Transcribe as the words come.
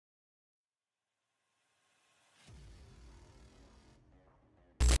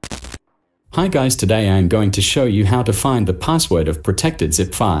Hi guys, today I am going to show you how to find the password of protected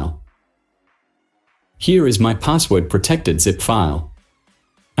zip file. Here is my password protected zip file.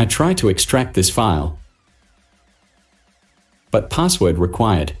 I try to extract this file, but password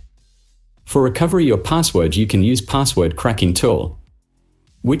required. For recovery your password you can use password cracking tool,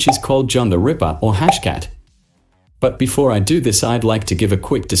 which is called John the Ripper or Hashcat. But before I do this, I'd like to give a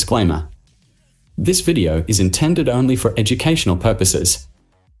quick disclaimer. This video is intended only for educational purposes.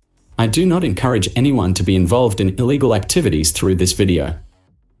 I do not encourage anyone to be involved in illegal activities through this video.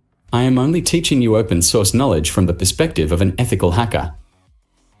 I am only teaching you open source knowledge from the perspective of an ethical hacker.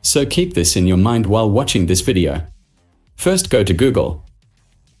 So keep this in your mind while watching this video. First, go to Google.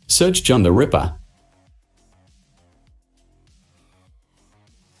 Search John the Ripper.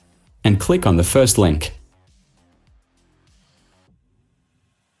 And click on the first link.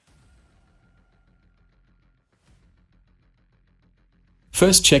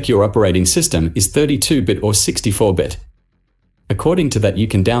 First, check your operating system is 32-bit or 64-bit. According to that, you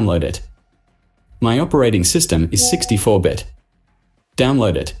can download it. My operating system is 64-bit.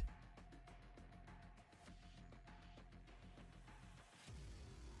 Download it.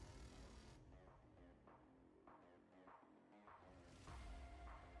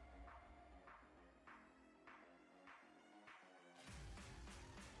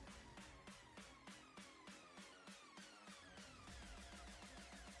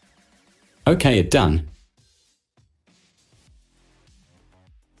 Okay, it's done.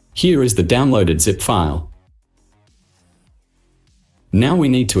 Here is the downloaded zip file. Now we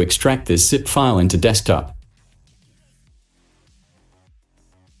need to extract this zip file into desktop.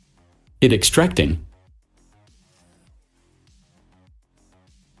 It extracting.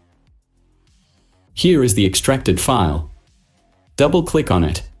 Here is the extracted file. Double click on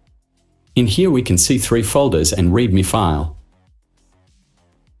it. In here we can see 3 folders and README file.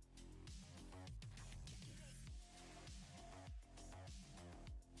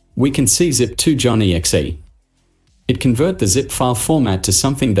 We can see zip2john.exe. It convert the zip file format to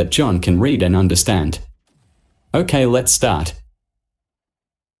something that John can read and understand. Okay, let's start.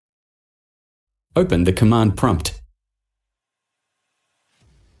 Open the command prompt.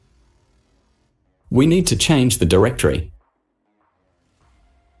 We need to change the directory.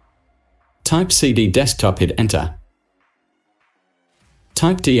 Type cd desktop, hit enter.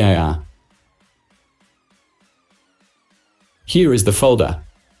 Type dir. Here is the folder.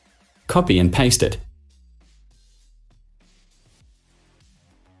 Copy and paste it.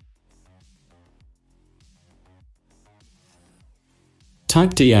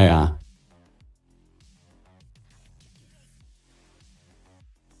 Type dir.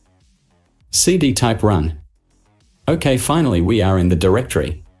 Cd type run. Okay, finally we are in the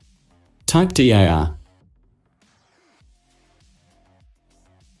directory. Type dir.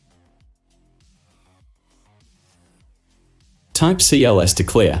 Type cls to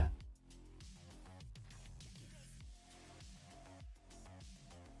clear.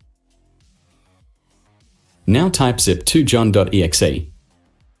 Now type zip2john.exe.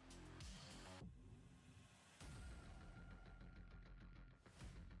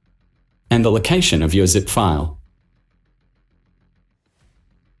 And the location of your zip file.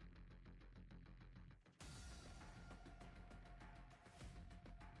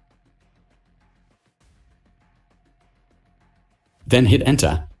 Then hit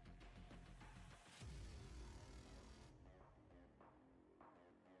enter.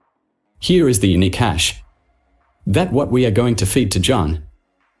 Here is the unique hash. That's what we are going to feed to John.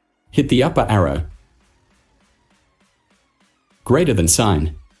 Hit the upper arrow. Greater than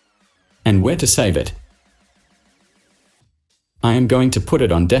sign. And where to save it. I am going to put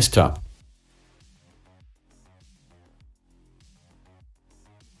it on desktop.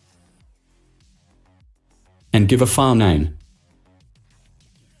 And give a file name.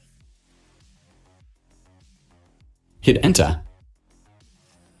 Hit enter.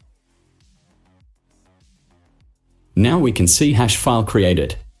 Now we can see hash file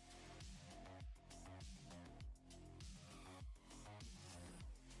created.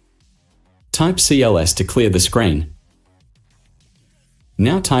 Type cls to clear the screen.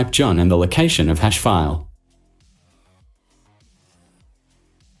 Now type John and the location of hash file.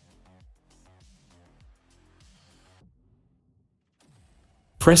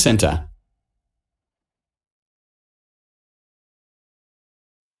 Press enter.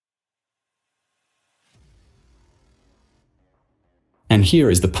 And here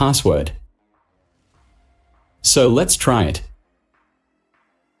is the password. So let's try it.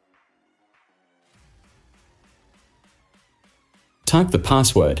 Type the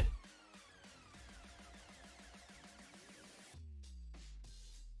password.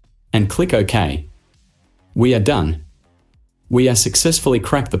 and click OK. We are done. We are successfully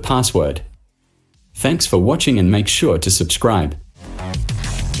cracked the password. Thanks for watching and make sure to subscribe.